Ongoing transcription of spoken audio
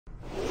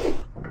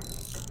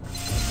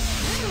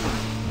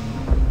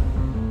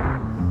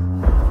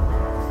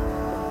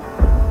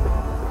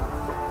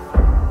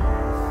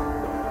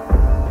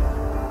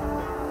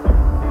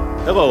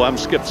Hello, I'm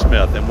Skip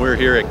Smith, and we're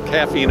here at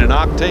Caffeine and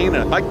Octane, and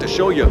I'd like to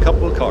show you a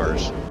couple of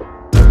cars.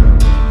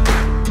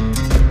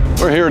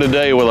 We're here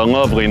today with a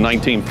lovely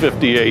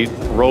 1958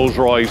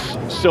 Rolls-Royce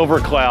Silver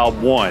Cloud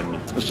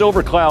 1. The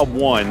Silver Cloud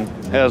 1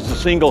 has the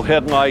single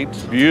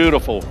headlights,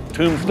 beautiful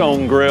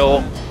tombstone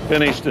grille,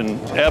 finished in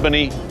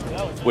ebony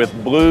with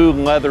blue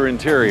leather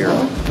interior.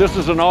 This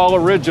is an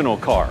all-original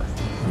car.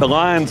 The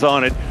lines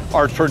on it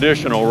are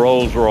traditional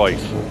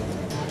Rolls-Royce.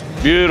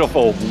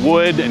 Beautiful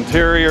wood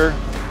interior.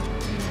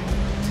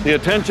 The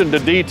attention to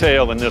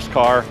detail in this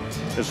car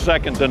is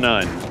second to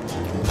none.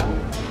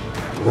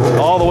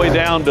 All the way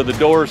down to the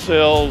door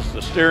sills,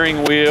 the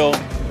steering wheel.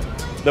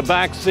 The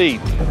back seat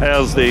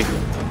has the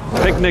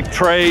picnic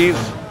trays,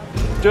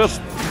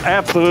 just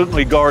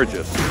absolutely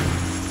gorgeous.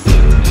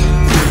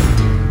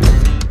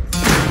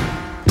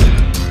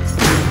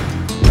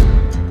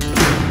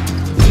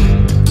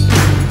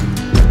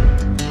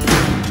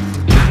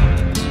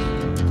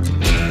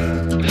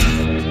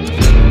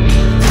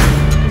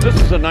 This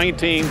is a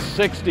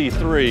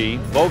 1963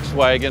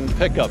 Volkswagen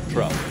pickup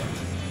truck.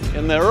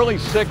 In the early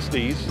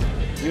 60s,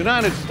 the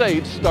United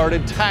States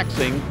started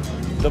taxing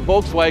the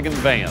Volkswagen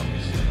vans.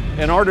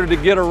 In order to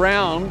get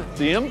around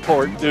the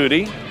import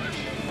duty,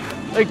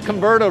 they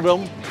converted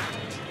them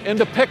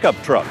into pickup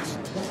trucks.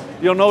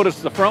 You'll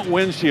notice the front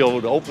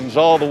windshield opens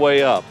all the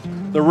way up.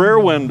 The rear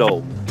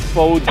window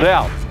folds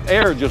out.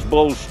 Air just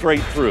blows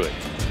straight through it.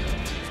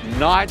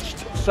 Notched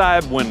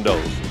side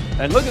windows.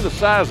 And look at the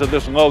size of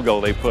this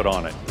logo they put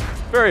on it.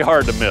 Very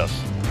hard to miss.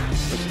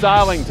 The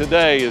styling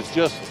today is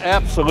just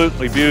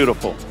absolutely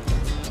beautiful.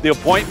 The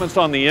appointments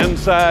on the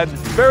inside,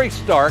 very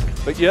stark,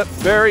 but yet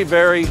very,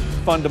 very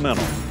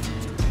fundamental.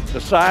 The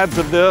sides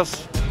of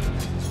this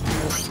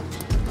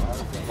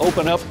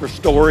open up for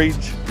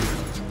storage.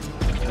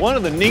 One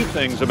of the neat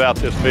things about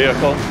this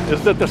vehicle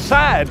is that the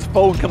sides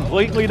fold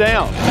completely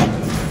down.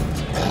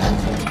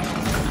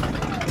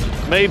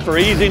 Made for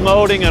easy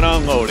loading and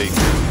unloading.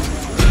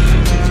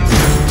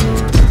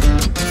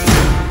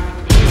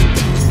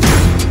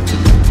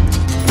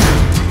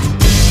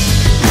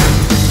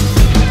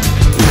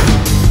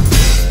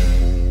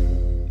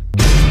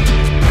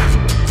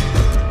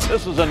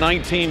 This is a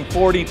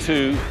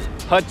 1942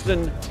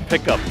 Hudson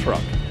pickup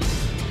truck.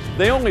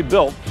 They only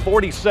built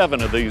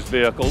 47 of these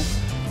vehicles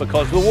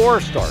because the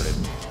war started.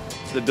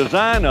 The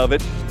design of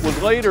it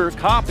was later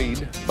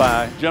copied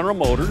by General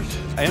Motors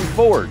and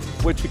Ford,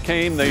 which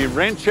became the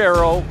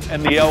Ranchero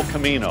and the El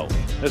Camino.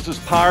 This is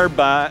powered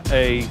by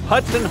a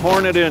Hudson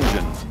Hornet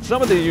engine.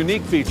 Some of the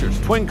unique features,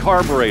 twin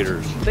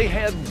carburetors. They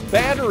had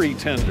battery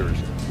tenders,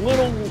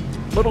 little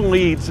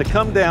leads that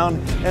come down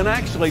and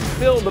actually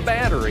fill the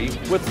battery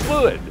with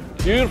fluid.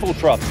 Beautiful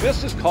truck.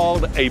 This is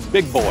called a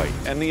big boy,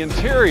 and the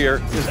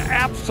interior is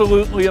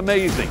absolutely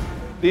amazing.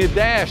 The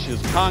dash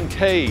is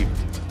concave,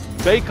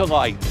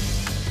 Bakelite,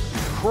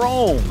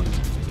 chrome.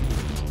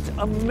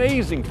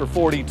 Amazing for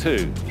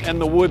 42.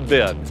 And the wood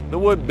bed. The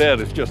wood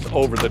bed is just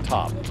over the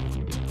top.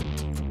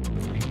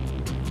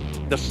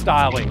 The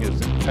styling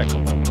is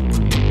impeccable.